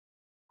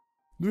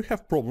Do you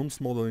have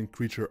problems modeling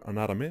creature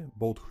anatomy,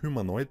 both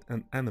humanoid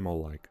and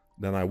animal-like?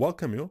 Then I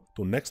welcome you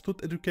to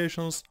Nexttut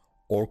Education's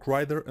Orc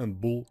Rider and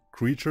Bull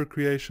Creature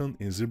Creation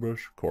in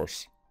Zbrush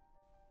course.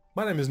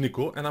 My name is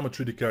Nico and I'm a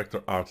 3D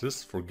character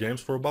artist for games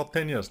for about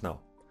 10 years now.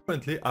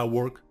 Currently I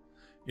work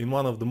in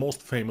one of the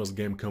most famous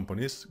game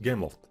companies,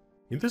 Gameloft.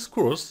 In this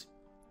course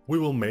we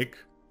will make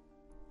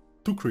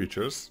two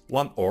creatures,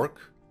 one orc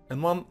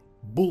and one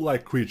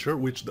bull-like creature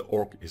which the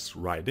orc is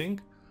riding,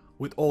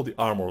 with all the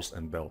armors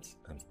and belts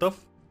and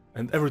stuff,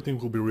 and everything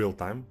will be real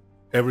time.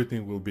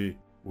 Everything will be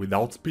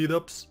without speed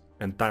ups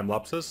and time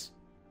lapses,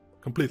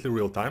 completely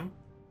real time.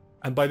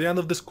 And by the end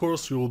of this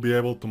course you will be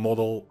able to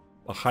model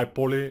a high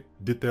poly,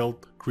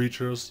 detailed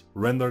creatures,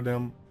 render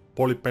them,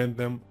 poly paint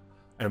them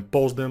and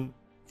pose them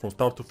from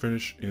start to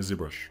finish in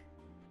Zbrush.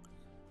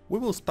 We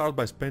will start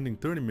by spending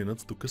 30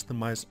 minutes to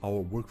customize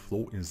our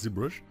workflow in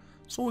Zbrush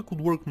so we could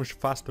work much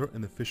faster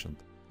and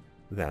efficient.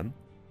 Then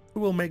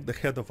we will make the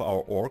head of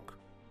our orc,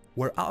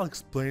 where I'll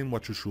explain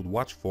what you should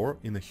watch for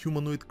in a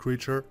humanoid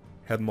creature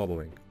head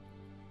modeling.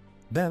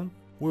 Then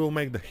we will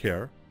make the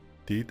hair,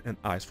 teeth and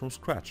eyes from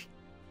scratch.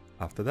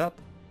 After that,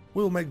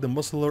 we will make the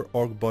muscular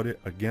orc body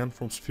again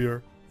from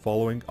sphere,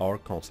 following our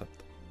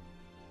concept.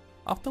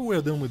 After we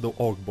are done with the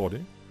orc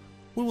body,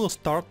 we will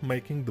start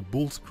making the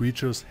bull's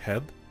creature's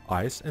head,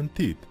 eyes and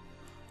teeth.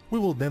 We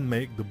will then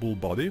make the bull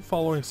body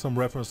following some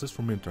references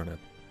from internet.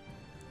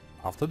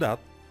 After that,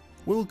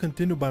 we will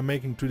continue by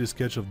making 3D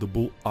sketch of the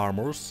bull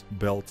armors,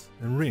 belts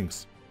and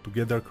rings to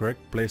get their correct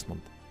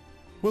placement.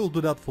 We will do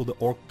that for the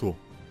orc too.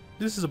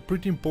 This is a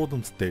pretty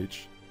important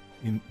stage,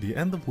 in the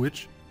end of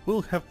which we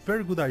will have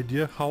very good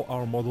idea how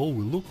our model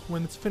will look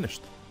when it's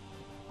finished.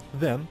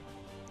 Then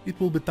it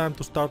will be time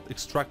to start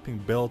extracting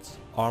belts,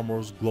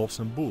 armors, gloves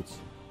and boots.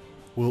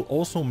 We will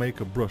also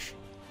make a brush,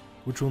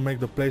 which will make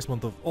the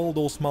placement of all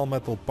those small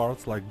metal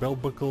parts like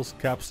belt buckles,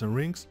 caps and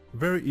rings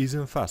very easy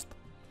and fast.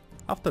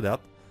 After that,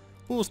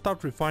 we will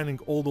start refining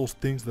all those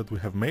things that we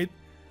have made,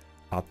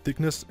 add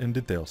thickness and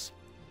details.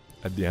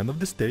 At the end of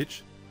this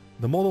stage,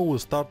 the model will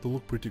start to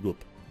look pretty good.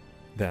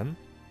 Then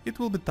it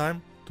will be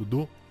time to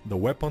do the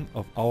weapon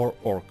of our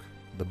orc,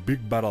 the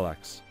big battle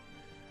axe,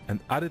 and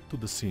add it to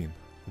the scene.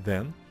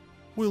 Then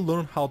we'll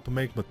learn how to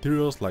make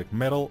materials like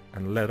metal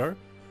and leather,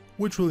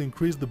 which will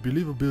increase the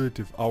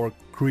believability of our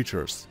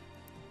creatures.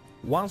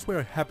 Once we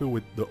are happy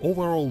with the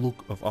overall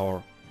look of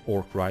our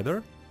orc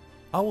rider,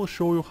 I will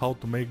show you how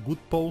to make good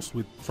pose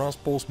with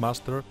Transpose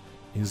Master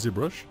in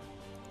Zbrush.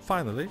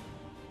 Finally,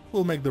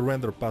 we'll make the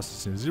render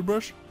passes in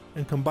Zbrush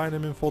and combine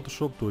them in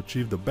Photoshop to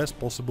achieve the best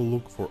possible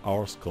look for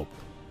our sculpt.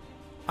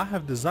 I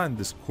have designed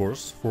this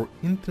course for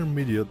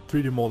intermediate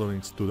 3D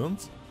modeling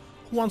students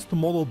who wants to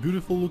model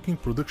beautiful looking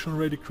production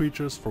ready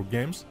creatures for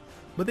games,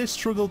 but they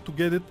struggle to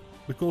get it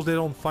because they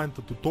don't find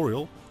the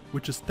tutorial,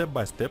 which is step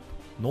by step,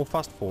 no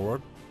fast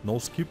forward, no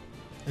skip,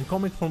 and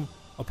coming from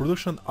a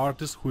production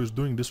artist who is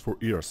doing this for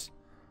years.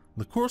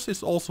 The course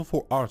is also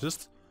for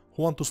artists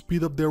who want to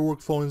speed up their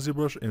workflow in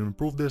Zbrush and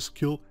improve their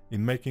skill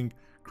in making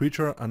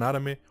creature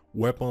anatomy,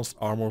 weapons,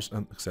 armors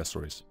and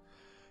accessories.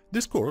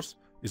 This course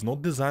is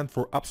not designed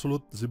for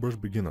absolute Zbrush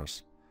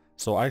beginners,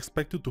 so I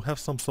expect you to have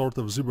some sort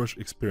of Zbrush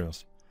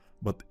experience,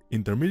 but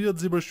intermediate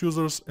Zbrush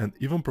users and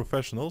even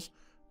professionals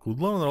could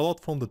learn a lot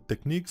from the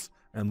techniques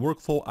and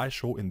workflow I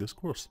show in this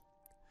course.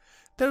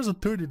 There's a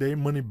 30-day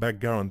money-back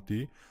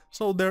guarantee,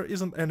 so there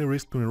isn't any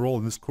risk to enroll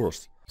in this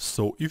course.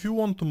 So if you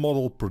want to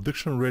model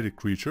production-ready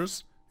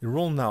creatures,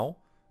 enroll now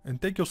and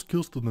take your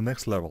skills to the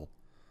next level.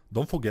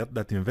 Don't forget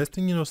that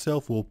investing in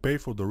yourself will pay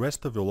for the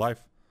rest of your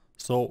life.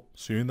 So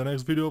see you in the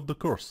next video of the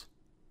course.